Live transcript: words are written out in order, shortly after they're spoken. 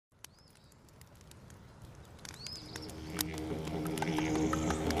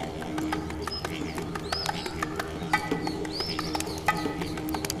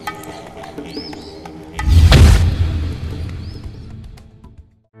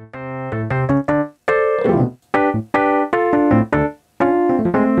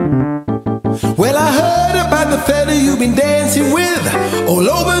the feather you've been dancing with all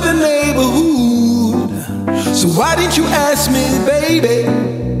over the neighborhood. So why didn't you ask me, baby?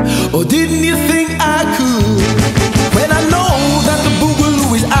 Or didn't you think I could? When I know that the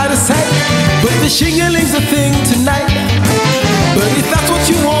boogaloo is out of sight, but the shingling's a thing tonight. But if that's what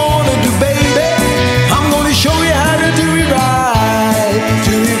you wanna do, baby, I'm gonna show you how to do it right.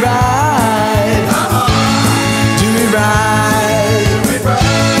 Do it right. Do it right. Do it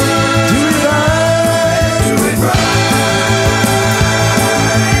right. Do it right. Do it right.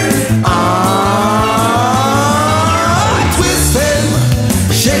 Twist them.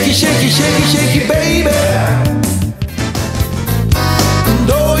 Shake it, shake it, shake it, shake it, baby. And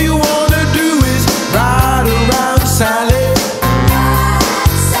all you wanna do is ride around Sally.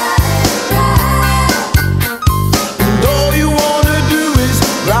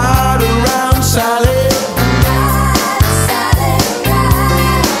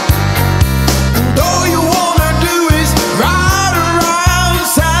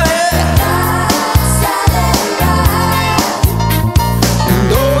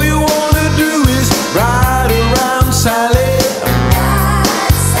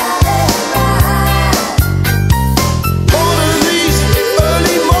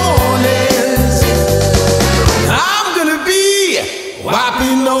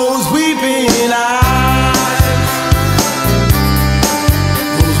 Wiping those weeping eyes,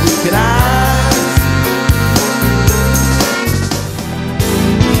 those weeping eyes.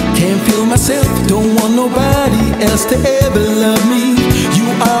 Can't feel myself, don't want nobody else to ever love me. You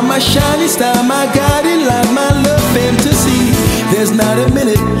are my shining star, my guiding light, my love fantasy. There's not a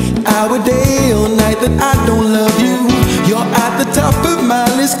minute, hour, day or night that I don't love you. You're at the top of my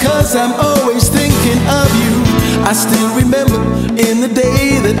list, 'cause I'm always thinking of you. I still remember in the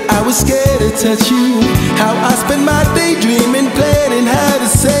day that I was scared to touch you, how I spent my day dreaming, planning how to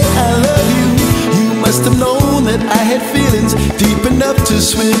say I love you. You must have known that I had feelings deep enough to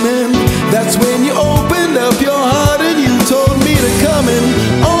swim in. That's when you opened up your heart and you told me to come in.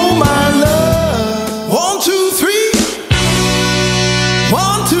 Oh my love. 1, 2, 3.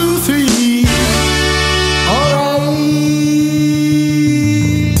 1, 2, 3. Alright.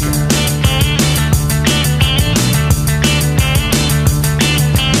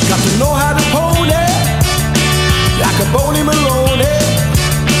 Got to know how to pony like a bony Maloney.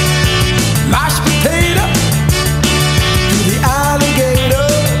 Mashed potato to the alligator.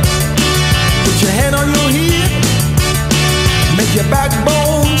 Put your hand on your hip, make your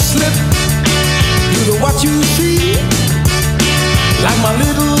backbone slip. Do the what you see, like my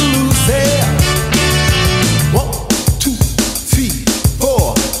little Lucy. 1, 2, 3,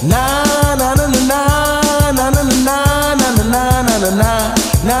 4. Na na na na na na na na na na na na na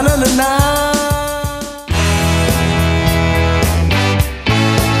na na na na.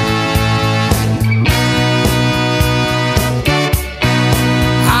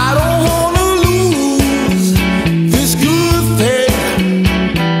 I don't wanna lose this good thing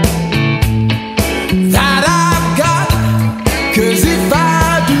that I've got, 'cause if I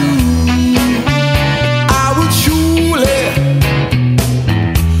do, I would surely,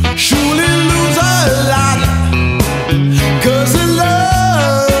 surely lose a lot. 'Cause the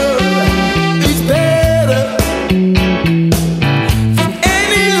love is better than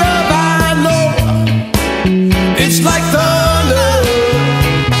any love I know. It's like thunder,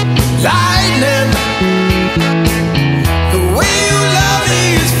 lightning. The way you love me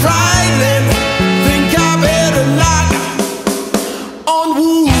is frightening. Think I better knock on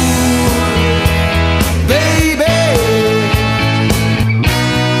wood, baby.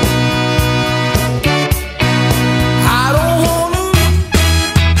 I don't wanna,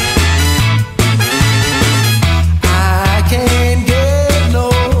 I can't get no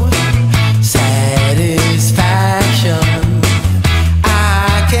satisfaction. I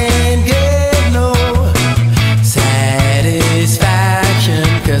can't get no satisfaction,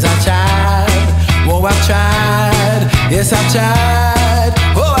 'cause I tried, whoa I tried, yes I tried,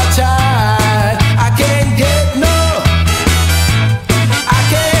 oh I tried. I can't get no, I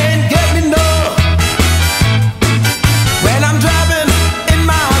can't get me no. When I'm driving in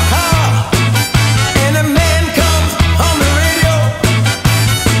my car and a man comes on the radio,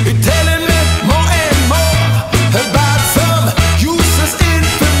 he's telling me more and more about some useless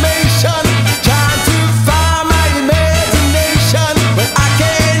information, trying to find my imagination. But I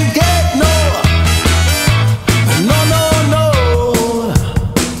can't get no, no, no, no.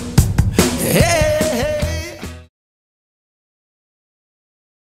 Hey.